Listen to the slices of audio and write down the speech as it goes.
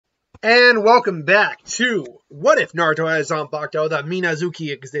And welcome back to What If Naruto has Zanpakuto, the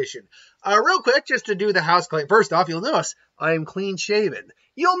Minazuki edition. Real quick, just to do the house clean. First off, you'll notice I am clean shaven.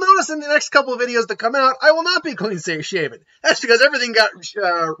 You'll notice in the next couple of videos that come out, I will not be clean shaven. That's because everything got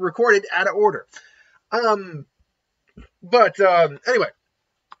recorded out of order. Anyway,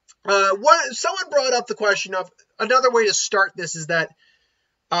 someone brought up the question of another way to start this is that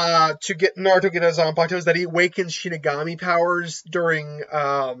to get Naruto get his Zanpakuto is that he awakens Shinigami powers during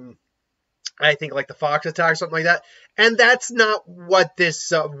I think like the Fox attack or something like that. And that's not what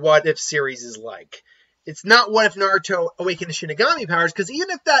this What If series is like. It's not What If Naruto awakened Shinigami powers, because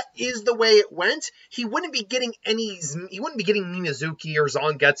even if that is the way it went, he wouldn't be getting Minazuki or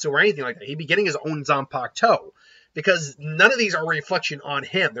Zangetsu or anything like that. He'd be getting his own Zanpakuto, because none of these are a reflection on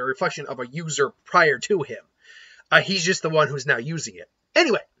him. They're a reflection of a user prior to him. He's just the one who's now using it.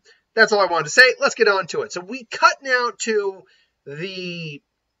 Anyway, that's all I wanted to say. Let's get on to it. So we cut now to the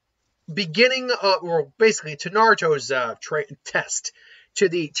beginning of, or basically to Naruto's test, to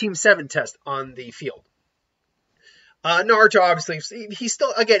the Team 7 test on the field. Naruto, obviously, he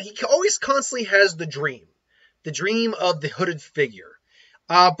still, again, he always constantly has the dream of the hooded figure.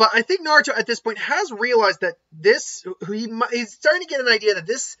 But I think Naruto at this point has realized that he's starting to get an idea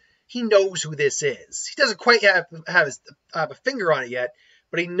that he knows who this is. He doesn't quite have a finger on it yet,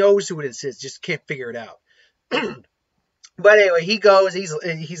 but he knows who it is, just can't figure it out. But anyway, he goes,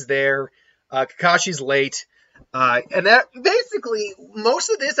 he's there, Kakashi's late, and that basically,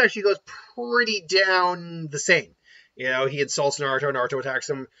 most of this actually goes pretty down the same. You know, he insults Naruto attacks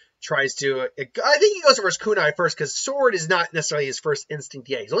him, tries to, I think he goes for his kunai first, because sword is not necessarily his first instinct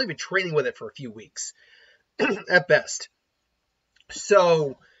yet. He's only been training with it for a few weeks, at best.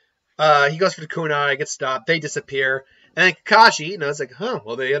 So, he goes for the kunai, gets stopped, they disappear. And then Kakashi, it's like,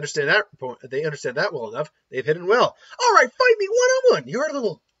 well, they understand that well enough. They've hidden well. All right, fight me one-on-one. You're a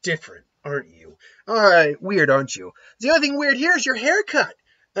little different, aren't you? All right, weird, aren't you? The only thing weird here is your haircut.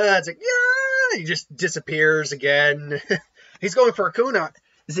 It's like, yeah, he just disappears again. He's going for a kunai.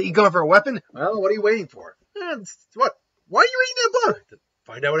 Is he going for a weapon? Well, what are you waiting for? What? Why are you reading that book? To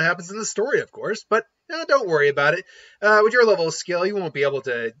find out what happens in the story, of course, but don't worry about it. With your level of skill, you won't be able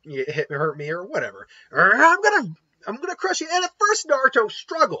to hurt me or whatever. I'm gonna crush you. And at first, Naruto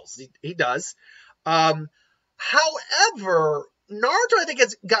struggles. He does. However, Naruto, I think,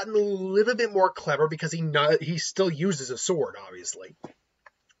 has gotten a little bit more clever because he still uses a sword, obviously.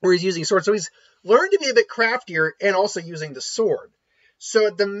 Or he's using a sword. So he's learned to be a bit craftier and also using the sword. So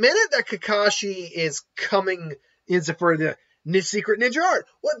at the minute that Kakashi is coming in for the secret ninja art,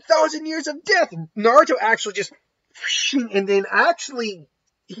 1,000 years of death, Naruto actually just, and then actually,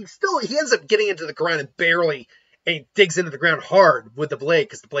 he ends up getting into the ground and barely, and he digs into the ground hard with the blade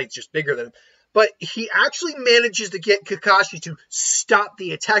because the blade's just bigger than him. But he actually manages to get Kakashi to stop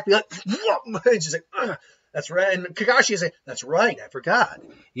the attack. Be like, and she's like, ugh. That's right. And Kakashi is like, that's right, I forgot.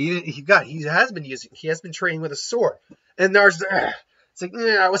 He has been training with a sword. And Naruto's like, it's like,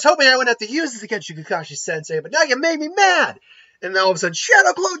 I was hoping I wouldn't have to use this against you, Kakashi Sensei, but now you made me mad. And then all of a sudden,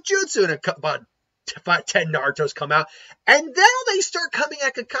 Shadow Clone Jutsu, and about 10 Narutos come out, and now they start coming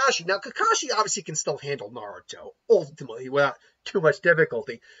at Kakashi. Now, Kakashi obviously can still handle Naruto, ultimately, without too much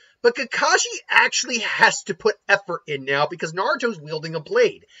difficulty. But Kakashi actually has to put effort in now, because Naruto's wielding a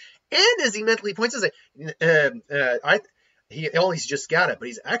blade. And as he mentally points out, he's just got it, but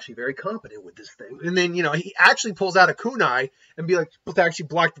he's actually very competent with this thing. And then, he actually pulls out a kunai and be like, to actually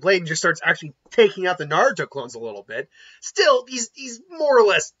block the blade, and just starts actually taking out the Naruto clones a little bit. Still, he's more or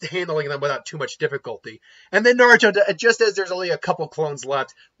less handling them without too much difficulty. And then Naruto, just as there's only a couple clones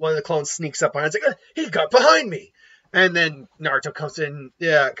left, one of the clones sneaks up on him. It's like, he got behind me. And then Naruto comes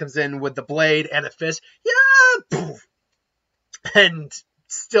in with the blade and a fist. Yeah, poof. And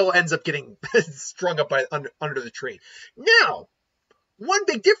still ends up getting strung up under the tree. Now, one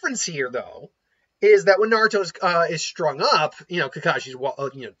big difference here, though, is that when Naruto is strung up, Kakashi's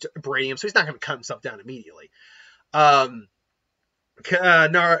braiding him, so he's not going to cut himself down immediately.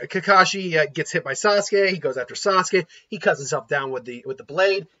 Kakashi gets hit by Sasuke. He goes after Sasuke. He cuts himself down with the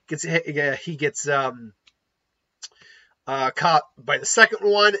blade. He gets caught by the second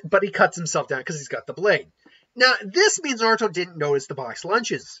one, but he cuts himself down because he's got the blade. Now, this means Naruto didn't notice the box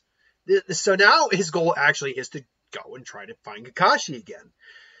lunches. So now his goal actually is to go and try to find Kakashi again.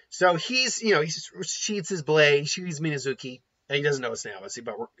 So he sheathes his blade, sheathes Minazuki, and he doesn't know it's now, obviously,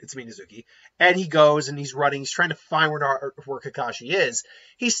 but it's Minazuki. And he goes and he's running, he's trying to find where Kakashi is.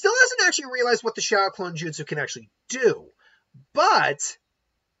 He still hasn't actually realized what the Shadow Clone Jutsu can actually do. But,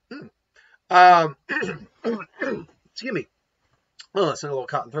 excuse me. Oh, it's a little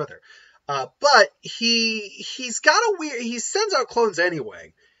cotton throat there. But he sends out clones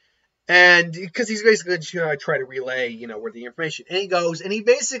anyway. And because he's basically just going to try to relay, where the information. And he goes, and he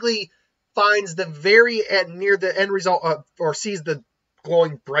basically finds the very end, near the end result, or sees the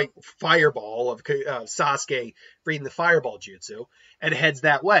glowing bright fireball of Sasuke reading the fireball jutsu, and heads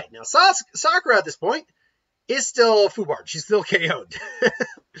that way. Now, Sakura at this point is still foobarred. She's still KO'd.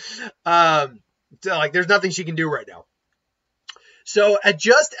 So, like, there's nothing she can do right now. So,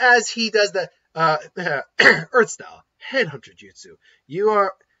 just as he does the Earth style headhunter jutsu, you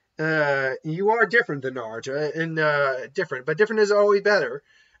are different than Naruto, and different, but different is always better.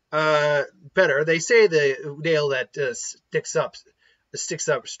 They say the nail that sticks up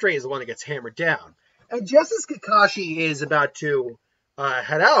straight is the one that gets hammered down. And just as Kakashi is about to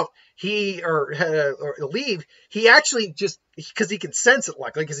head out, or leave, he actually just, because he can sense it,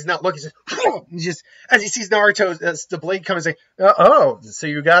 luckily, because he's not looking, he's just as he sees Naruto, the blade come and say, "Oh, so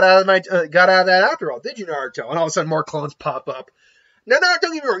you got out of that after all, did you, Naruto?" And all of a sudden, more clones pop up. Now,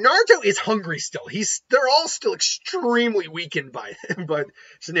 don't get me wrong, Naruto is hungry still. They're all still extremely weakened by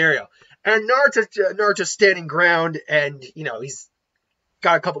scenario. And Naruto's standing ground, and he's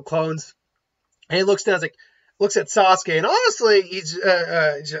got a couple clones, and he looks down, looks at Sasuke, and honestly, he's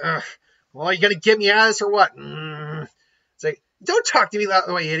well, you gonna get me out of this or what? It's like, don't talk to me that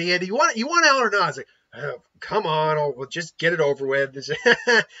way, idiot. You want out or not? It's like, oh, come on, we'll just get it over with.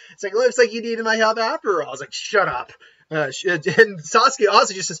 It's like, looks like you needed my help after all. I was like, shut up. And Sasuke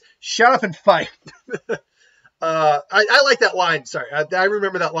also just says, shut up and fight. I like that line. Sorry. I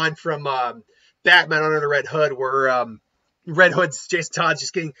remember that line from Batman Under the Red Hood, where Red Hood's Jason Todd's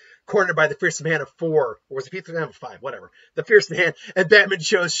just getting cornered by the fearsome hand of 4, or was it fearsome hand of 5, whatever. The fearsome hand, and Batman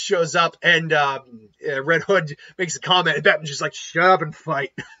shows up, and Red Hood makes a comment, and Batman's just like, shut up and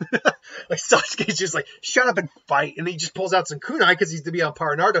fight. Like, Sasuke's just like, shut up and fight, and he just pulls out some kunai because he's to be on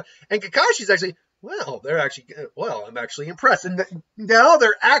par with Naruto, and Kakashi's actually, I'm actually impressed. And now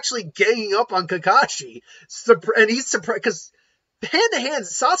they're actually ganging up on Kakashi. And he's surprised, because hand-to-hand,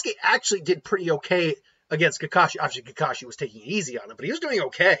 Sasuke actually did pretty okay against Kakashi. Obviously, Kakashi was taking it easy on him, but he was doing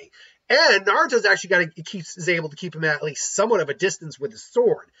okay. And Naruto's actually is able to keep him at least somewhat of a distance with his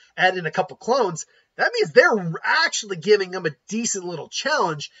sword. Add in a couple clones. That means they're actually giving him a decent little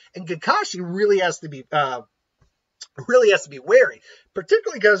challenge, and Kakashi really has to be wary,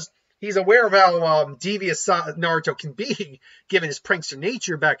 particularly because he's aware of how devious Naruto can be, given his prankster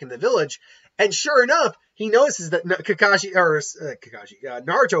nature back in the village. And sure enough, he notices that Naruto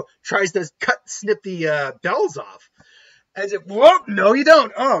tries to snip the bells off. And he's like, whoa, no, you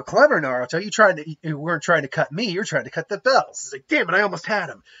don't. Oh, clever, Naruto. You weren't trying to cut me. You're trying to cut the bells. He's like, damn it, I almost had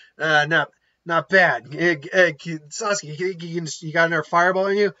him. Not bad. Sasuke, you got another fireball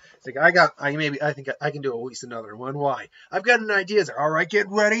in you? It's like, I think I can do at least another one. Why? I've got an idea. It's like, all right, get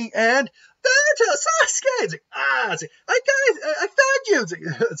ready, and Naruto, Sasuke. It's like, I found you. It's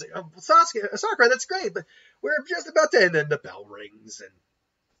like, Sasuke, Sakura, that's great, but we're just about to, and then the bell rings, and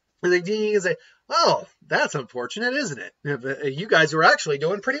the genie is like, oh, that's unfortunate, isn't it? You guys were actually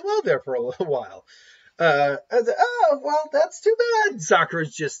doing pretty well there for a little while. I was like, oh, well, that's too bad.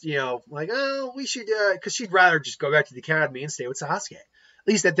 Sakura's just, like, oh, we should, because she'd rather just go back to the academy and stay with Sasuke, at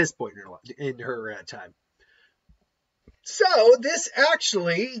least at this point in her time. So this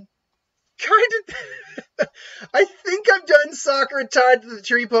actually kind of, I think I've done Sakura tied to the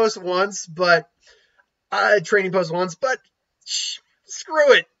training post once, but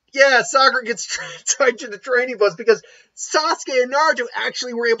screw it. Yeah, Sakura gets tied to the training bus because Sasuke and Naruto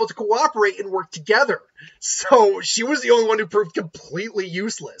actually were able to cooperate and work together. So she was the only one who proved completely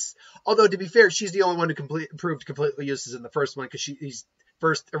useless. Although, to be fair, she's the only one who proved completely useless in the first one, because she's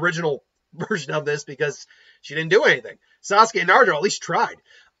first original version of this, because she didn't do anything. Sasuke and Naruto at least tried.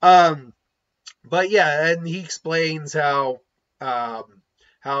 But yeah, and he explains how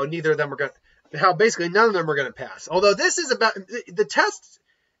neither of them are going to, how basically none of them are going to pass. Although this is about, the test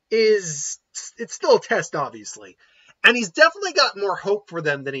it's still a test, obviously. And he's definitely got more hope for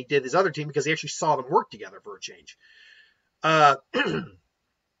them than he did his other team, because he actually saw them work together for a change.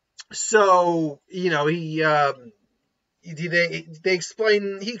 So, he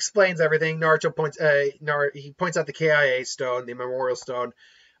explains everything. Naruto points out the KIA stone, the memorial stone,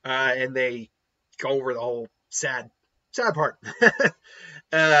 and they go over the whole sad part.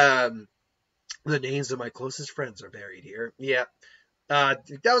 The names of my closest friends are buried here. Yeah. I've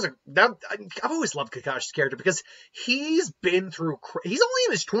always loved Kakashi's character, because he's been through, he's only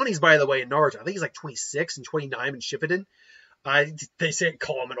in his 20s, by the way, in Naruto. I think he's like 26 and 29 in Shippuden. They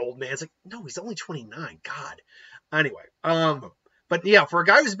call him an old man. It's like, no, he's only 29. God. Anyway, but yeah, for a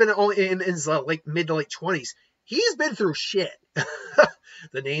guy who's been only in his mid to late 20s, he's been through shit.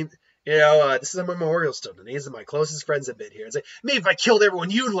 The name, This is a memorial stone. The names of my closest friends have been here. It's like, maybe if I killed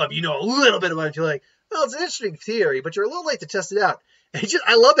everyone you'd love, you know a little bit about it. You're like, well, it's an interesting theory, but you're a little late to test it out. And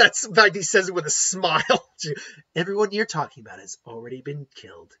I love that fact he says it with a smile. Everyone you're talking about has already been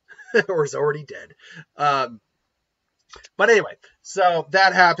killed or is already dead. But anyway, so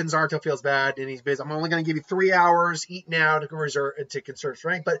that happens. Naruto feels bad, and he's busy. I'm only going to give you 3 hours. Eat now to conserve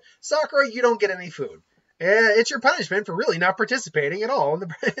strength. But Sakura, you don't get any food. It's your punishment for really not participating at all in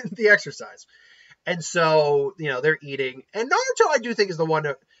the exercise. And so, they're eating. And Naruto, I do think, is the one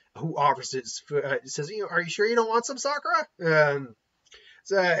who offers his food. Says, are you sure you don't want some, Sakura?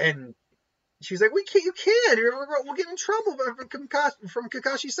 And she's like, you can't. We'll get in trouble from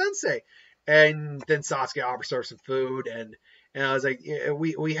Kakashi-sensei. And then Sasuke offers her some food. And I was like,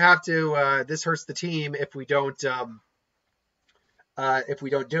 we have to, this hurts the team if we don't do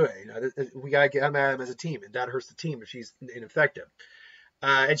it. We gotta get him at him as a team, and that hurts the team if she's ineffective.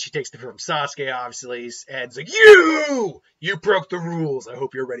 And she takes the from Sasuke, obviously, and it's like, you broke the rules. I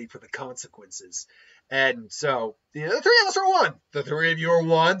hope you're ready for the consequences. And so, the 3 of us are one. The 3 of you are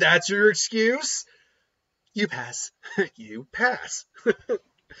one. That's your excuse. You pass. You pass.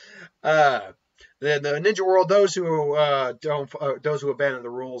 Then the ninja world, those who abandon the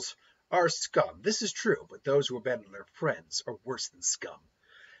rules are scum. This is true, but those who abandon their friends are worse than scum.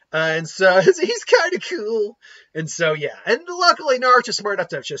 And so he's kind of cool. And so, yeah. And luckily, Naruto's smart enough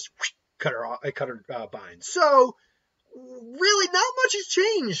to just cut her bind. So, really, not much has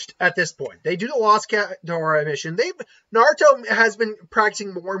changed at this point. They do the Lost Katara mission. Naruto has been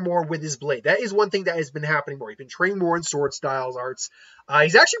practicing more and more with his blade. That is one thing that has been happening more. He's been training more in sword styles arts.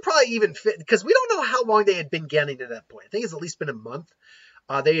 He's actually probably even fit, because we don't know how long they had been getting to that point. I think it's at least been a month.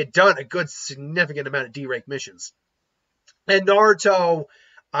 They had done a good significant amount of D-rank missions. And Naruto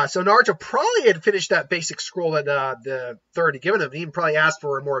probably had finished that basic scroll that the third had given him. He even probably asked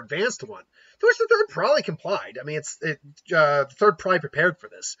for a more advanced one, to which the third probably complied. I mean, the third probably prepared for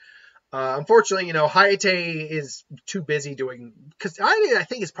this. Unfortunately, Hayate is too busy doing, because I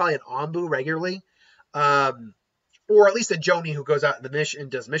think it's probably an Anbu regularly, or at least a Jonin who goes out in the mission and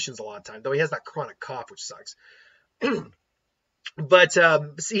does missions a lot of time, though he has that chronic cough, which sucks. But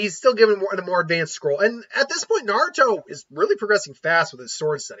he's still given the more advanced scroll. And at this point, Naruto is really progressing fast with his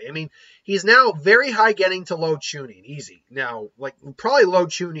sword study. I mean, he's now very high getting to low tuning, easy. Now, probably low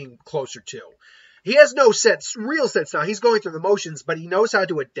tuning closer to. He has no real sets now. He's going through the motions, but he knows how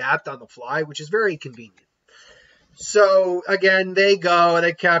to adapt on the fly, which is very convenient. So, again, they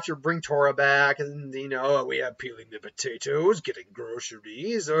bring Tora back, and, we have peeling the potatoes, getting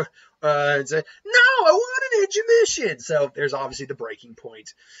groceries, and say, no, I want an intermission. So, there's obviously the breaking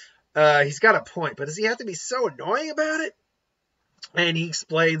point. He's got a point, but does he have to be so annoying about it? And he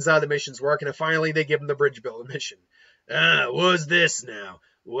explains how the missions work, and finally they give him the bridge builder mission. What's this now?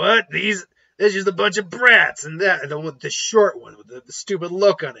 What? This is a bunch of brats, and the short one with the stupid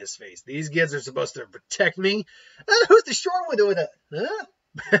look on his face. These kids are supposed to protect me. Who's the short one with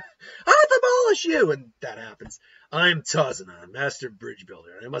I'll demolish you! And that happens. I'm Tazuna, Master Bridge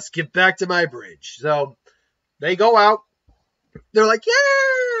Builder, and I must get back to my bridge. So, they go out. They're like,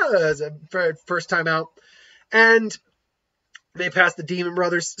 yeah! First time out. And they pass the Demon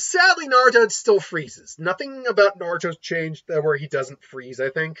Brothers. Sadly, Naruto still freezes. Nothing about Naruto's changed where he doesn't freeze, I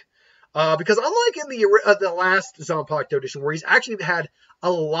think. Because unlike in the last Zanpakuto edition, where he's actually had a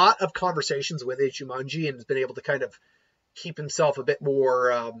lot of conversations with Ichimonji and has been able to kind of keep himself a bit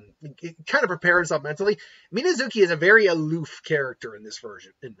more, kind of prepare himself mentally, Minazuki is a very aloof character in this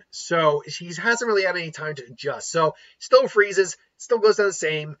version. So he hasn't really had any time to adjust. So still freezes, still goes down the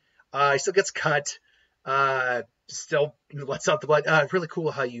same, he still gets cut, still lets out the blood. Really cool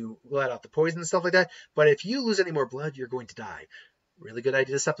how you let out the poison and stuff like that. But if you lose any more blood, you're going to die. Really good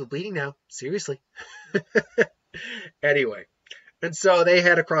idea to stop the bleeding now. Seriously. Anyway. And so they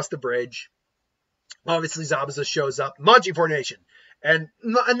head across the bridge. Obviously, Zabuza shows up. Manji formation. And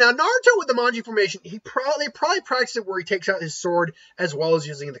now Naruto with the Manji formation, they probably practice it where he takes out his sword as well as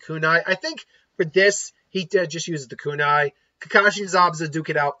using the kunai. I think for this, he just uses the kunai. Kakashi and Zabuza duke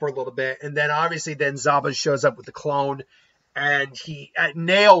it out for a little bit. And then obviously Zabuza shows up with the clone. And he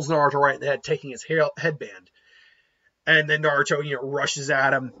nails Naruto right in the head, taking his headband. And then Naruto, rushes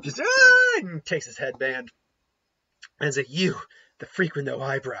at him, and takes his headband. And it's like, you, the freak with no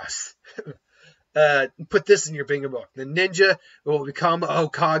eyebrows. Put this in your bingo book. The ninja will become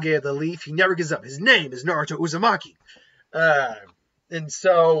Hokage of the Leaf. He never gives up. His name is Naruto Uzumaki. And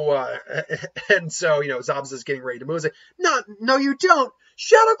so, Zabuza's getting ready to move. He's like, no, you don't.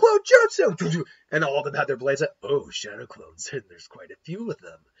 Shadow Clone Jutsu. And all of them have their blades. Shadow Clones. And there's quite a few of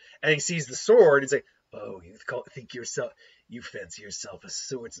them. And he sees the sword. He's like, oh, you think You fancy yourself a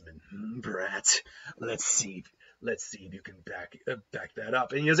swordsman, brat. Let's see if you can back that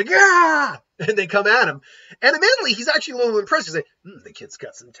up. And he was like, ah! And they come at him. And admittedly, he's actually a little impressed. He's like, the kid's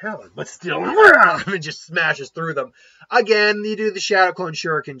got some talent, but still, and just smashes through them. Again, you do the Shadow Clone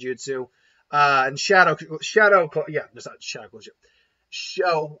Shuriken Jutsu. And the Shadow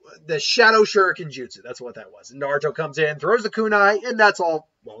Shuriken Jutsu. That's what that was. And Naruto comes in, throws the kunai, and that's all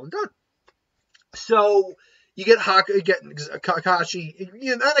well and done. So you get Kakashi,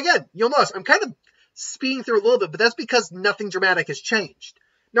 and again, you'll notice I'm kind of speeding through a little bit, but that's because nothing dramatic has changed.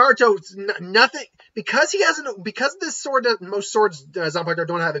 Naruto's nothing because this sword, most swords Zanpakuto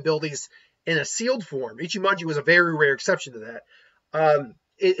don't have abilities in a sealed form. Ichimonji was a very rare exception to that.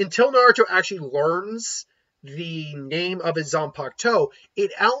 Until Naruto actually learns the name of his Zanpakuto,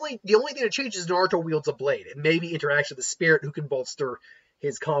 the only thing that changes is Naruto wields a blade and maybe interacts with the spirit who can bolster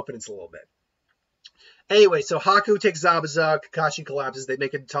his confidence a little bit. Anyway, so Haku takes Zabuza, Kakashi collapses, they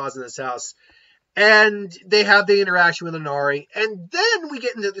make a Taz in this house, and they have the interaction with Inari, and then we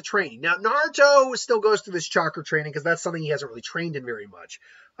get into the training. Now, Naruto still goes through this chakra training because that's something he hasn't really trained in very much.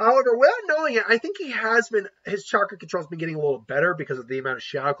 However, without knowing it, I think his chakra control's been getting a little better because of the amount of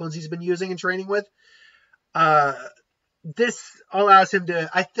shadow clones he's been using and training with. This allows him to,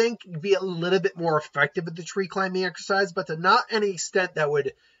 I think, be a little bit more effective at the tree climbing exercise, but to not any extent that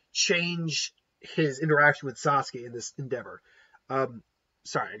would change his interaction with Sasuke in this endeavor.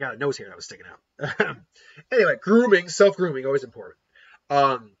 Sorry, I got a nose hair that was sticking out. Anyway, self-grooming, always important.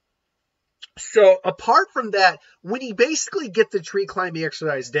 So apart from that, when he basically gets the tree climbing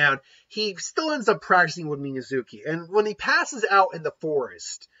exercise down, he still ends up practicing with Minazuki. And when he passes out in the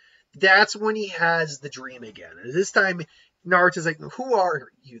forest, that's when he has the dream again. And this time, Naruto's like, who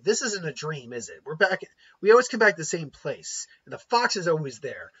are you? This isn't a dream, is it? We always come back to the same place. And the fox is always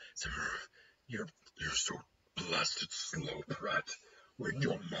there. So, you're so blasted slow, brat. We're in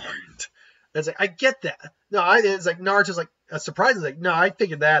your mind. And it's like, I get that. No, it's like Naruto's like surprised. Like, no, I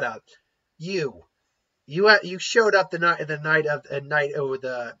figured that out. You showed up the night with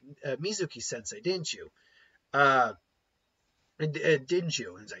Mizuki Sensei, didn't you? Didn't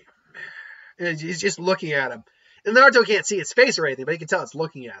you? And it's like, and he's just looking at him. And Naruto can't see his face or anything, but he can tell it's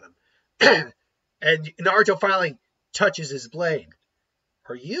looking at him. And Naruto finally touches his blade.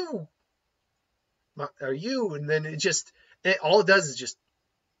 Are you? And then all it does is just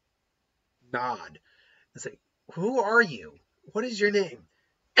nod. It's like, who are you? What is your name?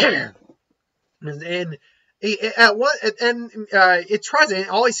 and it tries it. And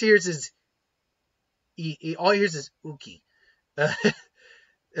all he hears is Uki.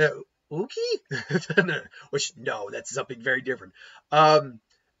 Uki? Which no, that's something very different.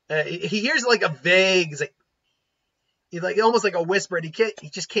 He hears like a vague, like almost like a whisper, and he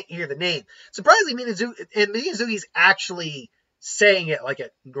just can't hear the name. Surprisingly, Minazuki's actually saying it like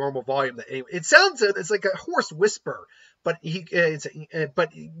at normal volume. It's like a hoarse whisper, but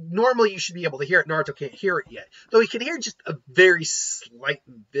normally you should be able to hear it. Naruto can't hear it yet, though he can hear just a very slight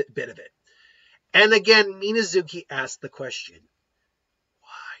bit of it. And again, Minazuki asked the question,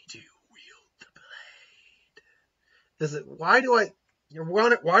 why do you wield the blade? Is it, why do I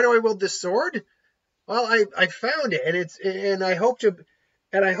wield this sword? Well, I found it, and I hope to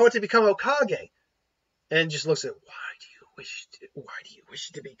become Hokage. And just looks at, why do you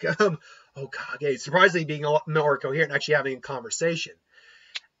wish to become Hokage? Surprisingly, being a lot more coherent and actually having a conversation.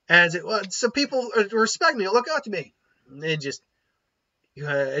 And so people respect me, look up to me. And it just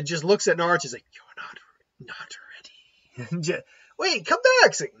looks at Naruto. He's like, you're not ready. Wait, come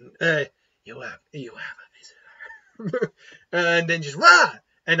back. It's like, you have a visitor. And then just rah.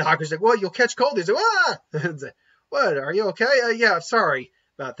 And Haku's like, well, you'll catch cold. He's like, ah! And like, what, are you okay? Yeah, sorry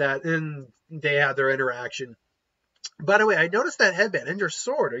about that. And they have their interaction. By the way, I noticed that headband and your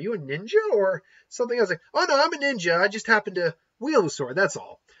sword. Are you a ninja or something? I was like, oh, no, I'm a ninja. I just happen to wield a sword. That's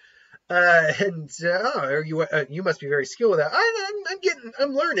all. You must be very skilled with that.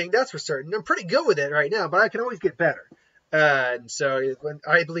 I'm learning. That's for certain. I'm pretty good with it right now, but I can always get better. And so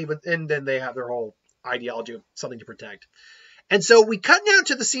I believe, and then they have their whole ideology of something to protect. And so we cut down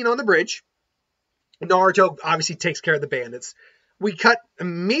to the scene on the bridge. Naruto obviously takes care of the bandits. We cut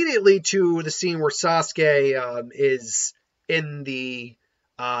immediately to the scene where Sasuke is in the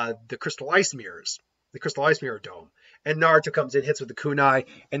crystal ice mirrors, the crystal ice mirror dome. And Naruto comes in, hits with the kunai,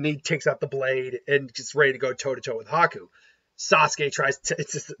 and he takes out the blade and gets ready to go toe-to-toe with Haku. Sasuke tries to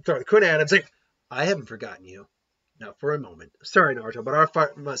throw the kunai at him. He's like, I haven't forgotten you. Not for a moment. Sorry, Naruto, but our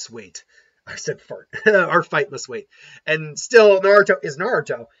fight must wait. I said fart. Our fight must wait. And still, Naruto is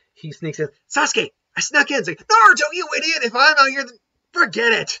Naruto. He sneaks in. Sasuke, I snuck in. It's like, Naruto, you idiot. If I'm out here, then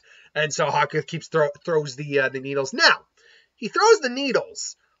forget it. And so Haku keeps throws the needles. Now, he throws the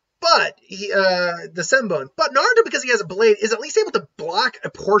needles, but the Senbon. But Naruto, because he has a blade, is at least able to block a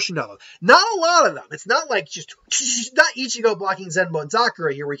portion of them. Not a lot of them. It's not like just not Ichigo blocking Zenbon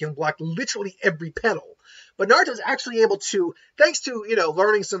Sakura here, where he can block literally every petal. But Naruto's actually able to, thanks to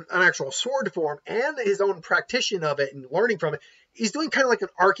learning an actual sword form and his own practitioner of it and learning from it, he's doing kind of like an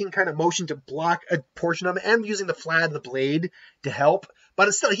arcing kind of motion to block a portion of it and using the flat of the blade to help. But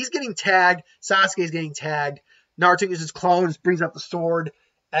it's still, he's getting tagged. Sasuke's getting tagged. Naruto uses clones, brings up the sword,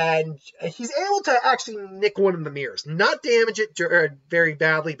 and he's able to actually nick one of the mirrors. Not damage it very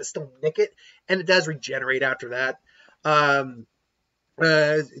badly, but still nick it. And it does regenerate after that.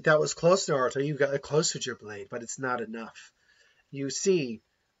 That was close, Naruto. You got close with your blade, but it's not enough. You see,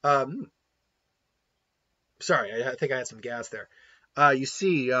 sorry, I think I had some gas there. You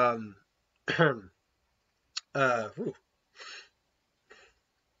see, ooh.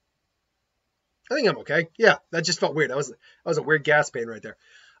 I think I'm okay. Yeah, that just felt weird. That was a weird gas pain right there.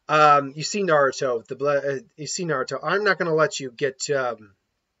 You see Naruto. You see Naruto. I'm not gonna let you get to.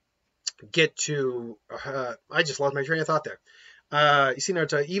 I just lost my train of thought there. You see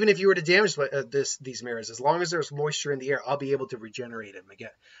Naruto. Even if you were to damage these mirrors, as long as there's moisture in the air, I'll be able to regenerate them again.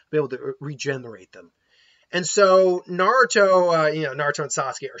 I'll be able to regenerate them. And so Naruto, Naruto and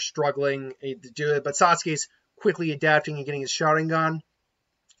Sasuke are struggling to do it, but Sasuke's quickly adapting and getting his Sharingan.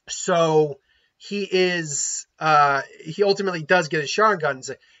 So he ultimately does get his Sharingan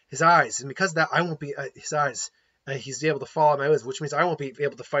in his eyes, and because of that, I won't be his eyes. He's able to follow my ways, which means I won't be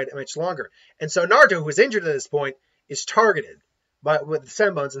able to fight it much longer. And so Naruto, who is injured at this point, is targeted with the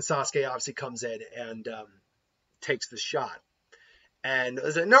Senbons, and Sasuke obviously comes in and takes the shot. And I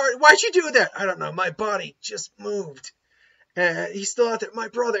was like, Naruto, why'd you do that? I don't know. My body just moved. He's still out there, my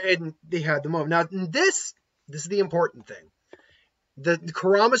brother. And they had the moment. Now, this is the important thing. The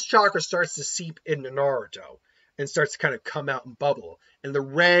Kurama's chakra starts to seep into Naruto and starts to kind of come out and bubble. And the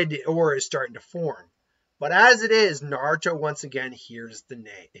red aura is starting to form. But as it is, Naruto once again hears the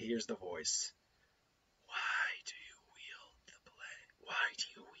voice. Why do you wield the blade? Why do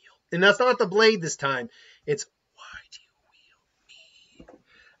you wield? And that's not the blade this time. It's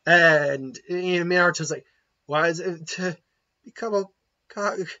and Naruto's like, why is it to become a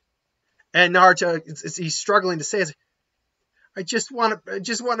god? And Naruto, he's struggling to say, I just want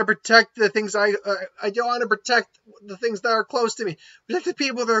to protect the things I don't want to protect the things that are close to me, protect the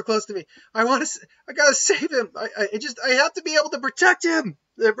people that are close to me. I gotta save him. I have to be able to protect him,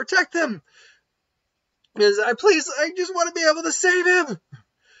 protect him. Because I just want to be able to save him.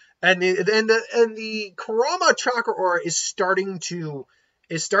 And the Kurama chakra aura is starting to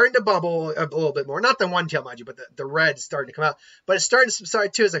bubble a little bit more. Not the one tail, mind you, but the red is starting to come out. But it's starting to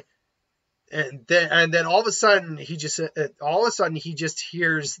subside too. It's like, and then all of a sudden he just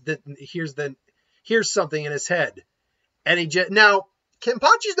hears something in his head, and now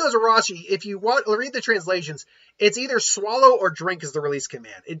Kenpachi's no Zarashi. If you want to read the translations, it's either swallow or drink is the release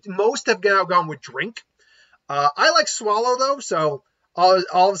command. Most have now gone with drink. I like swallow though, so. All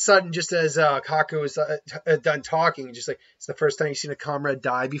of a sudden, just as Kaku is done talking, just like, it's the first time you've seen a comrade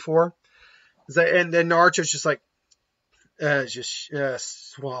die before. And then Naruto's just like,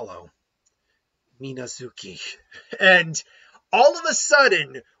 swallow. Minazuki. And all of a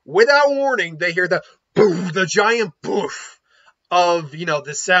sudden, without warning, they hear the boof, the giant boof of,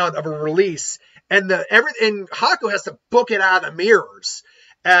 the sound of a release. And Haku has to book it out of the mirrors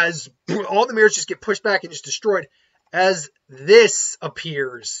as all the mirrors just get pushed back and just destroyed. As this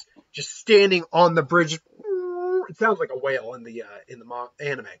appears, just standing on the bridge, it sounds like a whale in the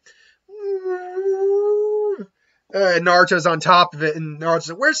anime. Naruto's on top of it, and Naruto's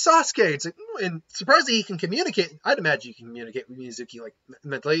like, "Where's Sasuke?" It's like, and surprisingly, he can communicate. I'd imagine you can communicate with Minazuki like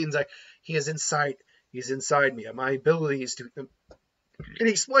mentally. And it's like, he is inside. He's inside me. My ability is to. And he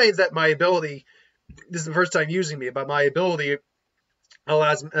explains that my ability. This is the first time using me, but my ability.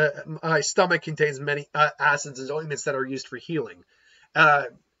 Allows my stomach contains many acids and ointments that are used for healing,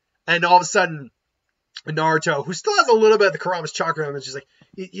 and all of a sudden, Naruto, who still has a little bit of the Kurama's chakra, is just like,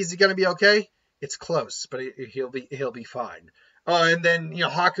 is he gonna be okay? It's close, but he'll be fine. And then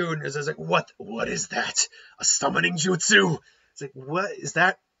Haku is like, what is that? A summoning jutsu? It's like, what is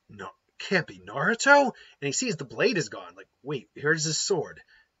that? No, can't be Naruto. And he sees the blade is gone. Like, wait, here's his sword.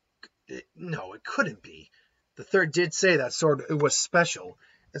 No, it couldn't be. The third did say that sword was special.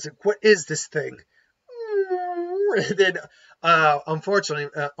 It's like, what is this thing? And then, unfortunately,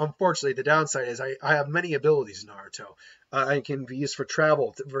 the downside is I have many abilities in Naruto. I can be used for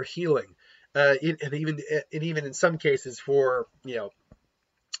travel, for healing, and even in some cases for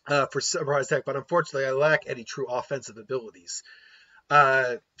surprise attack. But unfortunately, I lack any true offensive abilities.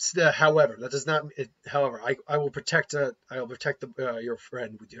 However, that does not. However, I will protect. I will protect your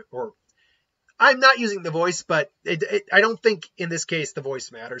friend with you. Or I'm not using the voice, but I don't think in this case the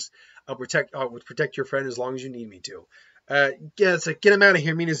voice matters. I will protect your friend as long as you need me to. It's like, get him out of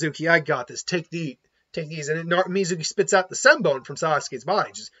here, Minazuki. I got this. Take these. And Minazuki spits out the sunbone from Sasuke's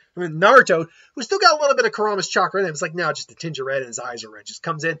body. Just Naruto, who's still got a little bit of Kurama's chakra in him, it's like now just a tinge of red and his eyes are red. Just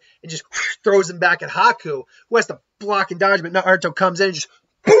comes in and just throws him back at Haku, who has to block and dodge. But Naruto comes in and just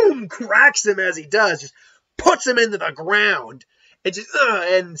boom, cracks him as he does. Just puts him into the ground.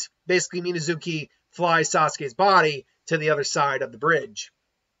 And basically Minazuki flies Sasuke's body to the other side of the bridge,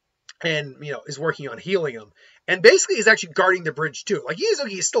 and is working on healing him. And basically he's actually guarding the bridge too. Like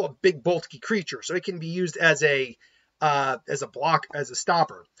Minazuki is still a big bulky creature, so it can be used as a block, as a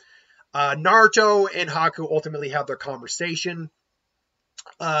stopper. Naruto and Haku ultimately have their conversation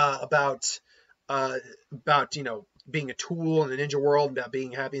about being a tool in the ninja world, about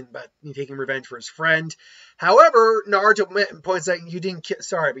about taking revenge for his friend. However, Naruto points out, you didn't kill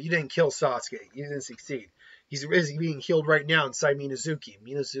Sasuke. You didn't succeed. He's being healed right now inside Minazuki.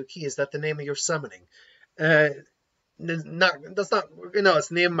 Minazuki, is that the name of your summoning? It's the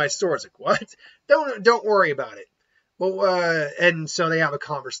name of my sword. It's like, what? Don't worry about it. Well, and so they have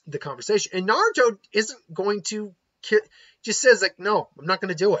the conversation, and Naruto isn't going to just says like, no, I'm not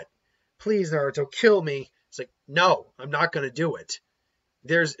going to do it. Please, Naruto, kill me. It's like, no, I'm not going to do it.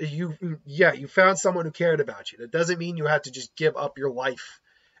 You found someone who cared about you. That doesn't mean you have to just give up your life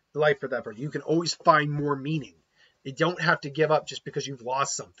for that person. You can always find more meaning. You don't have to give up just because you've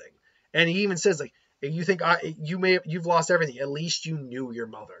lost something. And he even says, like, if you think you've lost everything, at least you knew your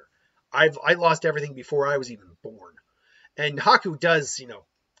mother. I lost everything before I was even born. And Haku does,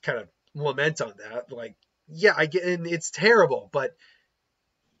 kind of lament on that. Like, yeah, I get, and it's terrible, but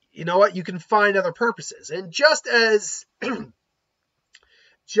you know what? You can find other purposes. And just as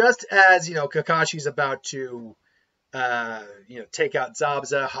Kakashi's about to, take out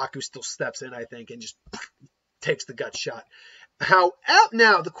Zabuza, Haku still steps in, I think, and just takes the gut shot.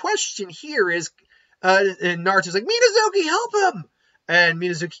 Now the question here is, and Naruto's like, Minazuki, help him! And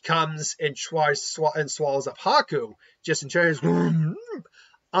Minazuki comes and swallows up Haku, just in terms.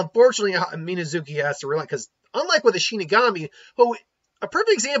 Unfortunately, Minazuki has to realize, because unlike with a Shinigami, who a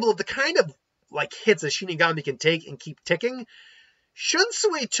perfect example of the kind of like hits a Shinigami can take and keep ticking,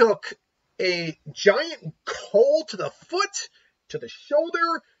 Shunsui took a giant coal to the foot, to the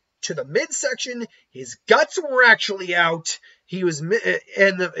shoulder, to the midsection. His guts were actually out. He was and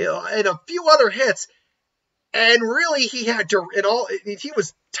a few other hits, and really he had to. He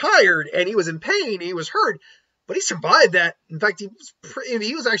was tired and he was in pain. And he was hurt, but he survived that. In fact, he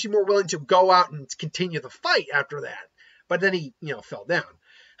was actually more willing to go out and continue the fight after that. But then he, fell down.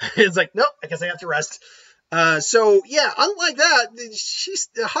 It's like, nope, I guess I have to rest. So yeah, unlike that,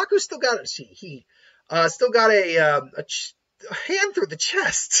 Haku still got still got a hand through the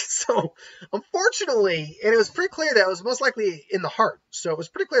chest. So unfortunately, and it was pretty clear that it was most likely in the heart. So it was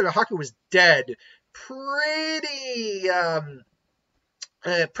pretty clear that Haku was dead pretty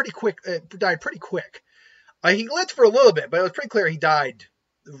quick. Died pretty quick. He lived for a little bit, but it was pretty clear he died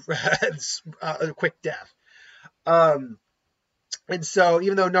a quick death. And so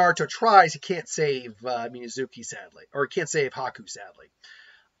even though Naruto tries, he can't save Minazuki, sadly, or he can't save Haku, sadly.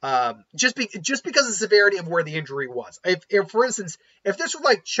 Just because of the severity of where the injury was. If for instance, if this was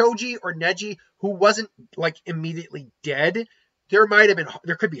like Choji or Neji, who wasn't like immediately dead, there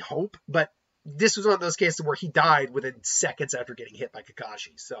could be hope, but this was one of those cases where he died within seconds after getting hit by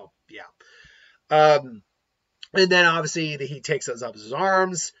Kakashi. So yeah. And then obviously he takes those up his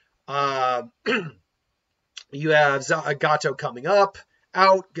arms. You have Gato coming out,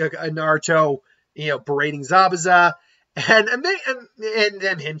 Naruto, berating Zabuza, and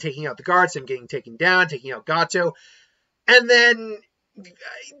then him taking out the guards, him getting taken down, taking out Gato, and then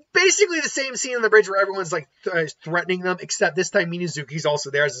basically the same scene on the bridge where everyone's like threatening them, except this time Minazuki's also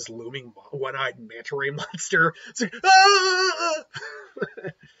there as this looming one-eyed manta ray monster. It's like, ah!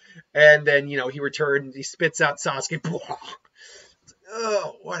 And then he returns, he spits out Sasuke.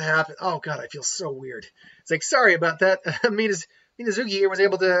 Oh, what happened? Oh god, I feel so weird. It's like, sorry about that. Minazuki here was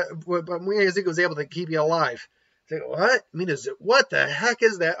able to keep you alive. It's like, what? Minazuki, what the heck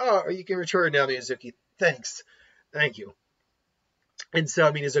is that? Oh, you can return now, Minazuki. Thanks. Thank you. And so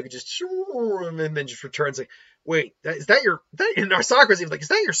Minazuki just, and then just returns like, wait, is that your, and our Sakura's even like, is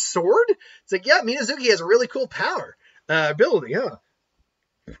that your sword? It's like, yeah, Minazuki has a really cool power, ability, huh?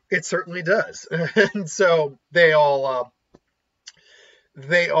 It certainly does. And so they all,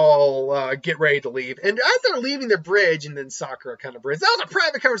 they all get ready to leave. And as they're leaving the bridge, and then Sakura kind of brings, that was a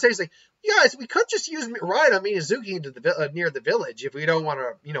private conversation. Like, you guys, we could just ride on Minazuki into the near the village if we don't want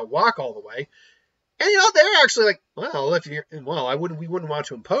to, walk all the way. And they're actually like, we wouldn't want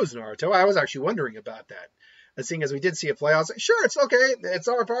to impose Naruto. I was actually wondering about that. And seeing as we did see it play, I was like, sure, it's okay. It's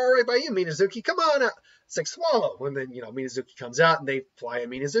all right by you, Minazuki. Come on out. It's like, swallow. And then, Minazuki comes out and they fly at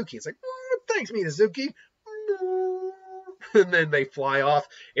Minazuki. It's like, thanks, Minazuki. And then they fly off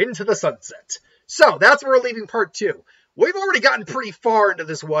into the sunset. So that's where we're leaving part 2. We've already gotten pretty far into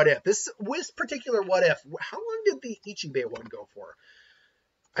this what if. This particular what if, how long did the Ichibe one go for?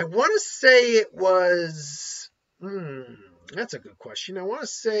 I want to say it was, that's a good question. I want to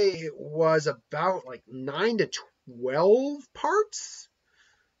say it was about like 9 to 12 parts.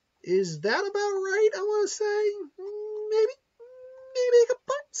 Is that about right? I want to say maybe a couple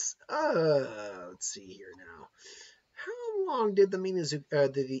parts. Let's see here now. How long did the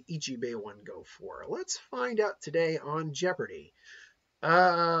the Ichibe one go for? Let's find out today on Jeopardy. 14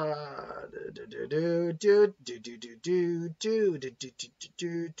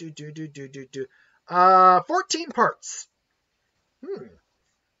 parts. I'm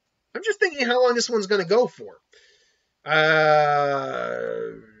just thinking how long this one's going to go for.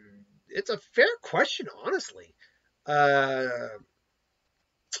 It's a fair question, honestly.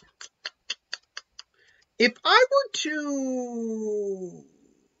 If I were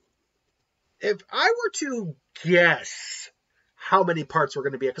to guess how many parts we're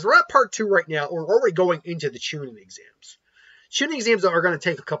going to be at, because we're at part 2 right now, we're already going into the Chunin exams. Chunin exams are going to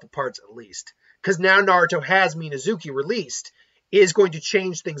take a couple parts at least, because now Naruto has Minazuki released, is going to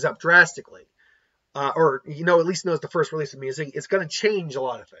change things up drastically. Or, at least knows the first release of Minazuki, it's going to change a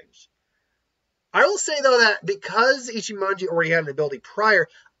lot of things. I will say, though, that because Ichimonji already had an ability prior,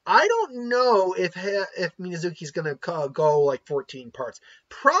 I don't know if Minazuki's going to go like 14 parts.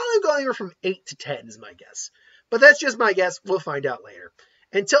 Probably going from 8 to 10 is my guess. But that's just my guess. We'll find out later.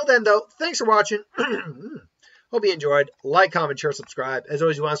 Until then, though, thanks for watching. Hope you enjoyed. Like, comment, share, subscribe. As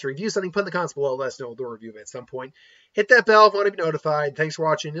always, you want us to review something, put in the comments below. Let us know. We'll do a review of it at some point. Hit that bell if you want to be notified. Thanks for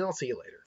watching, and I'll see you later.